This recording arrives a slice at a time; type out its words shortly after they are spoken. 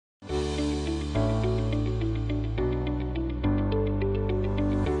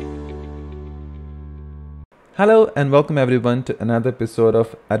Hello and welcome everyone to another episode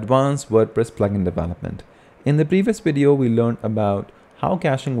of Advanced WordPress Plugin Development. In the previous video, we learned about how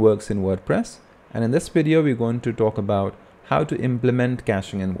caching works in WordPress, and in this video, we're going to talk about how to implement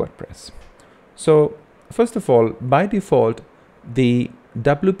caching in WordPress. So first of all, by default, the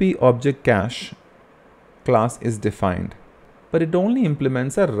WP object cache class is defined, but it only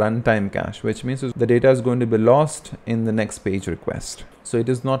implements a runtime cache, which means the data is going to be lost in the next page request. So it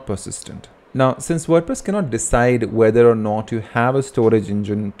is not persistent. Now, since WordPress cannot decide whether or not you have a storage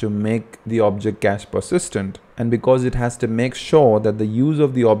engine to make the object cache persistent, and because it has to make sure that the use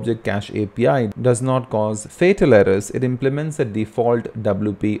of the object cache API does not cause fatal errors, it implements a default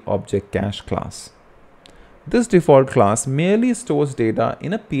WP object cache class. This default class merely stores data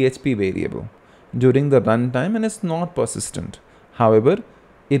in a PHP variable during the runtime and is not persistent. However,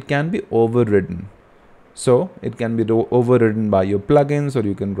 it can be overridden. So it can be overridden by your plugins, or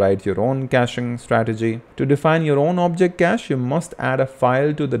you can write your own caching strategy. To define your own object cache, you must add a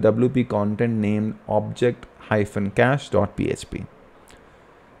file to the WP content named object-cache.php.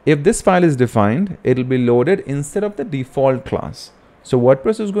 If this file is defined, it will be loaded instead of the default class. So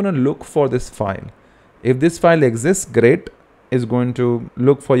WordPress is going to look for this file. If this file exists, great, it's going to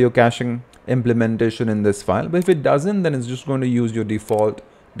look for your caching implementation in this file. But if it doesn't, then it's just going to use your default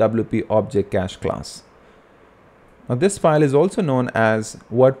WP object cache class. Now this file is also known as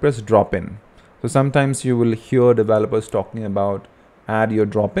WordPress drop-in. So sometimes you will hear developers talking about add your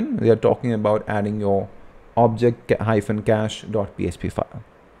drop-in. They are talking about adding your object-cache.php file.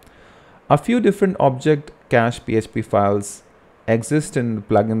 A few different object cache PHP files exist in the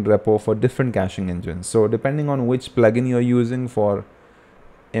plugin repo for different caching engines. So depending on which plugin you're using for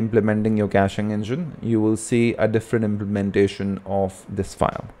implementing your caching engine, you will see a different implementation of this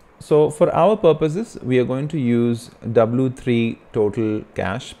file. So for our purposes, we are going to use W3 Total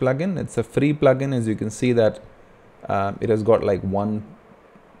Cache plugin. It's a free plugin. As you can see that it has got like 1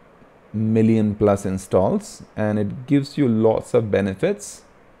 million plus installs, and it gives you lots of benefits.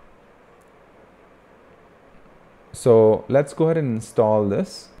 So let's go ahead and install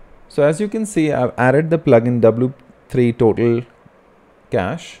this. So as you can see, I've added the plugin W3 Total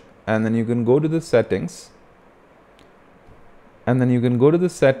Cache, and then you can go to the settings.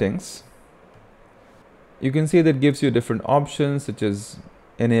 You can see that it gives you different options such as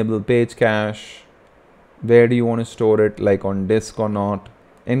enable page cache, where do you want to store it, like on disk or not.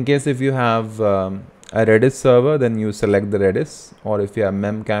 In case if you have a Redis server, then you select the Redis, or if you have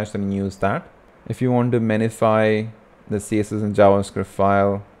memcache, then use that. If you want to minify the CSS and JavaScript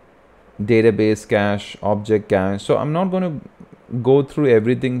file, database cache, object cache. So I'm not going to go through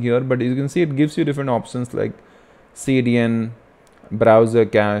everything here, but you can see it gives you different options like CDN, browser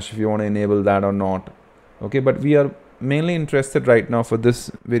cache, if you want to enable that or not. Okay, but we are mainly interested right now for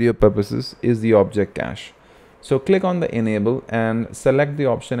this video purposes is the object cache. So click on the enable and select the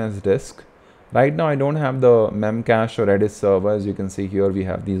option as disk. Right now I don't have the memcache or Redis server. As you can see here, we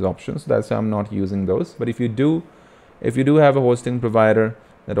have these options. That's why I'm not using those. But if you do have a hosting provider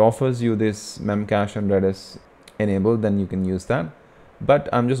that offers you this memcache and Redis enabled, then you can use that. But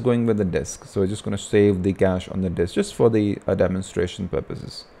I'm just going with the disk. So we're just going to save the cache on the disk just for the demonstration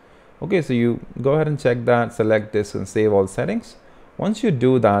purposes. Okay, so you go ahead and check that, select disk and save all settings. Once you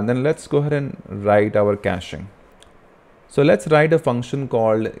do that, then let's go ahead and write our caching. So let's write a function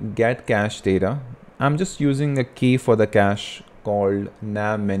called getCacheData. I'm just using a key for the cache called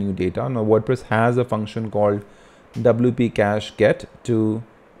nav-menu-data. Now WordPress has a function called wp-cache-get to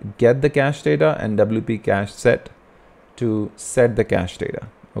get the cache data and wp-cache-set to set the cache data.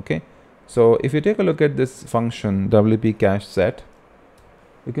 Okay, so if you take a look at this function wp-cache-set,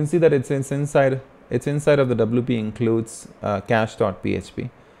 you can see that it's inside of the WP includes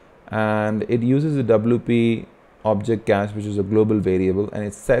cache.php, and it uses a WP object cache, which is a global variable, and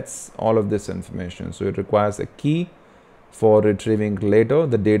it sets all of this information. So it requires a key for retrieving later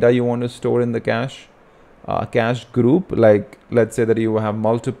the data you want to store in the cache. Cache group, like let's say that you have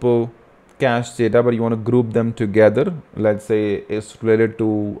multiple cache data, but you want to group them together. Let's say it's related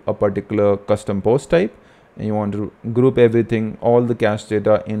to a particular custom post type, and you want to group everything, all the cache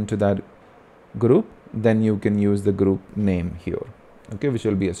data into that group. Then you can use the group name here, okay, which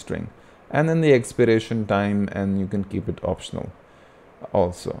will be a string, and then the expiration time, and you can keep it optional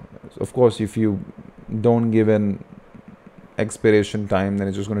also. Of course, if you don't give an expiration time, then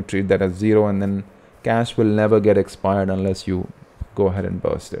it's just going to treat that as 0, and then cache will never get expired unless you go ahead and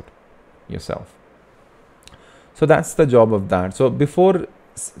burst it yourself. So that's the job of that. So before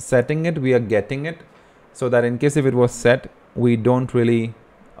setting it, we are getting it, so that in case if it was set, we don't really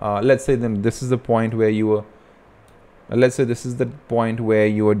let's say then this is the point where you Let's say this is the point where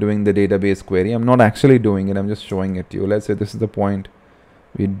you are doing the database query. I'm not actually doing it, I'm just showing it to you. Let's say this is the point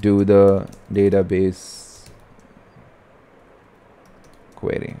we do the database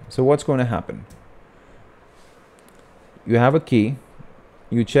query. So what's going to happen? You have a key,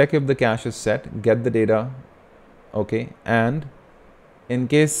 you check if the cache is set, get the data, okay, and in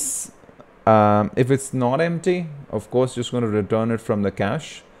case if it's not empty, of course just going to return it from the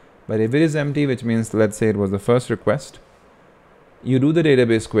cache. But if it is empty, which means let's say it was the first request, you do the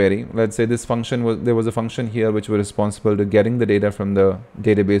database query. Let's say this function was, there was a function here which was responsible to getting the data from the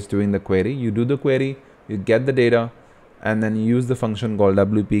database doing the query. You do the query, you get the data, and then you use the function called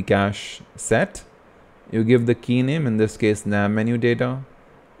wp cache set. You give the key name, in this case nav menu data.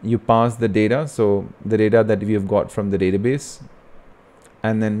 You pass the data, so the data that we have got from the database,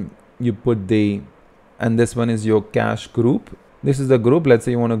 and then you put the, and this one is your cache group. This is the group. Let's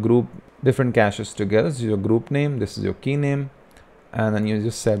say you want to group different caches together. This is your group name, this is your key name, and then you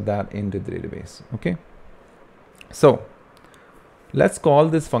just set that into the database. Okay, so let's call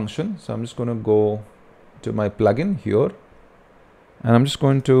this function. So I'm just going to go to my plugin here, and I'm just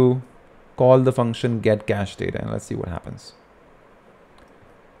going to call the function get cache data, and let's see what happens.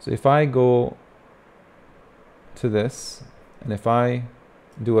 So if I go to this, and if I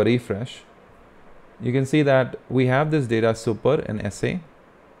do a refresh, you can see that we have this data super and SA.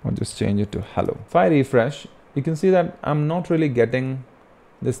 I'll just change it to hello. If I refresh, you can see that I'm not really getting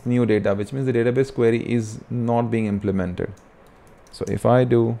this new data, which means the database query is not being implemented. So if I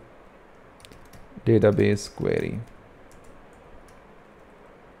do database query,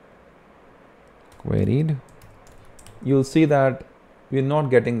 queried, you'll see that we're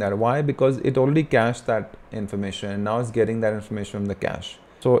not getting that. Why? Because it already cached that information, and now it's getting that information from the cache.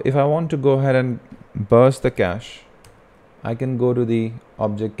 So if I want to go ahead and burst the cache, I can go to the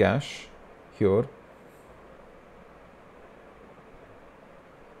object cache here,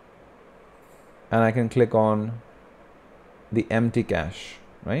 and I can click on the empty cache,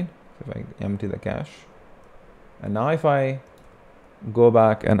 right? So if I empty the cache, and now if I go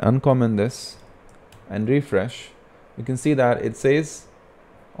back and uncomment this and refresh, you can see that it says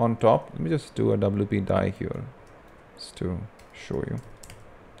on top. Let me just do a WP die here just to show you.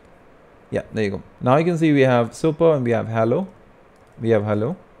 Yeah, there you go. Now you can see we have super and we have hello. We have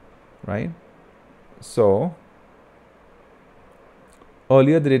hello, right? So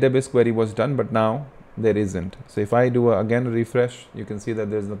earlier the database query was done, but now there isn't. So if I do again a refresh, you can see that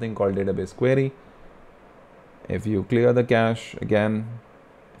there's nothing called database query. If you clear the cache again,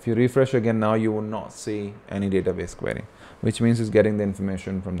 if you refresh again, now you will not see any database query, which means it's getting the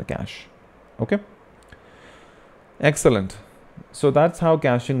information from the cache. Okay, excellent. So that's how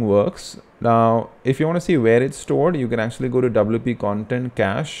caching works. Now if you want to see where it's stored, you can actually go to WP content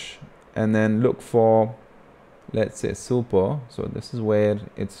cache and then look for, let's say, super. So this is where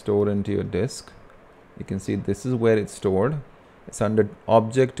it's stored into your disk. You can see this is where it's stored. It's under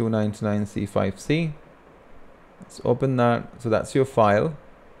object 299c5c. Let's open that. So that's your file.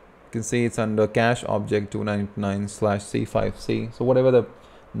 You can see it's under cache object 299/c5c. So whatever the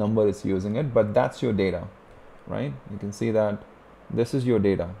number is using it, but that's your data, right? You can see that this is your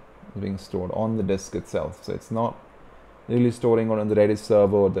data being stored on the disk itself. So it's not really storing on the Redis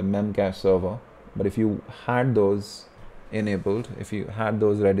server or the memcache server. But if you had those enabled, if you had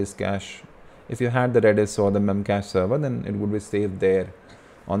those Redis cache, if you had the Redis or the memcache server, then it would be saved there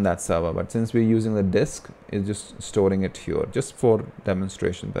on that server. But since we're using the disk, it's just storing it here just for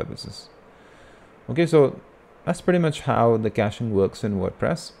demonstration purposes. Okay, so that's pretty much how the caching works in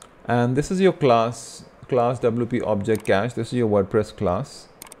WordPress. And this is your class WP object cache. This is your WordPress class.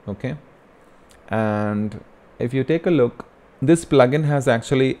 Okay, and if you take a look, this plugin has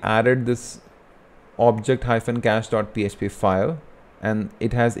actually added this object-cache.php file, and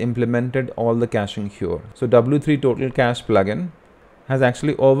it has implemented all the caching here. So W3 total cache plugin has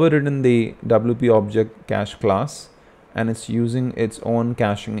actually overridden the WP object cache class, and it's using its own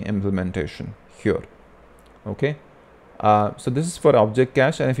caching implementation here. Okay, so this is for object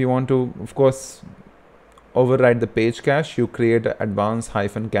cache, and if you want to, of course, override the page cache, you create an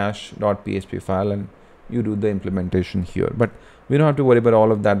advanced-cache.php file and you do the implementation here. But we don't have to worry about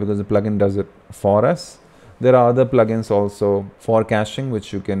all of that because the plugin does it for us. There are other plugins also for caching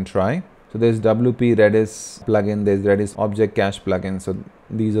which you can try. So there's WP Redis plugin, there's Redis object cache plugin. So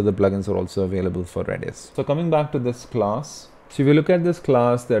these are the plugins that are also available for Redis. So coming back to this class, so if you look at this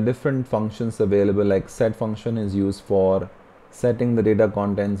class, there are different functions available, like set function is used for setting the data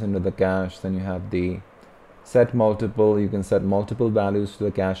contents into the cache. Then you have the set multiple, you can set multiple values to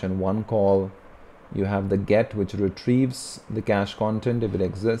the cache in one call. You have the get, which retrieves the cache content if it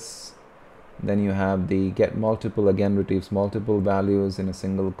exists. Then you have the get multiple, again retrieves multiple values in a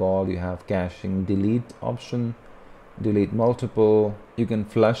single call. You have caching delete option, delete multiple. You can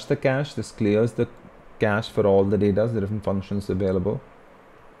flush the cache. This clears the cache for all the data, the different functions available.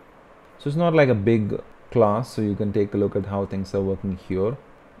 So it's not like a big class, so you can take a look at how things are working here.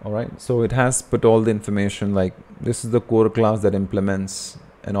 All right, so it has put all the information, like this is the core class that implements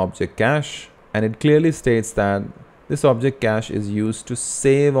an object cache, and it clearly states that this object cache is used to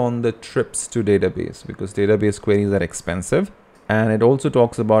save on the trips to database, because database queries are expensive. And it also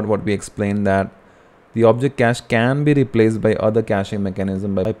talks about what we explained, that the object cache can be replaced by other caching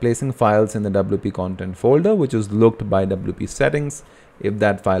mechanism by placing files in the WP content folder, which is looked by WP settings. If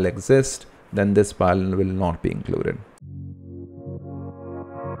that file exists, then this file will not be included.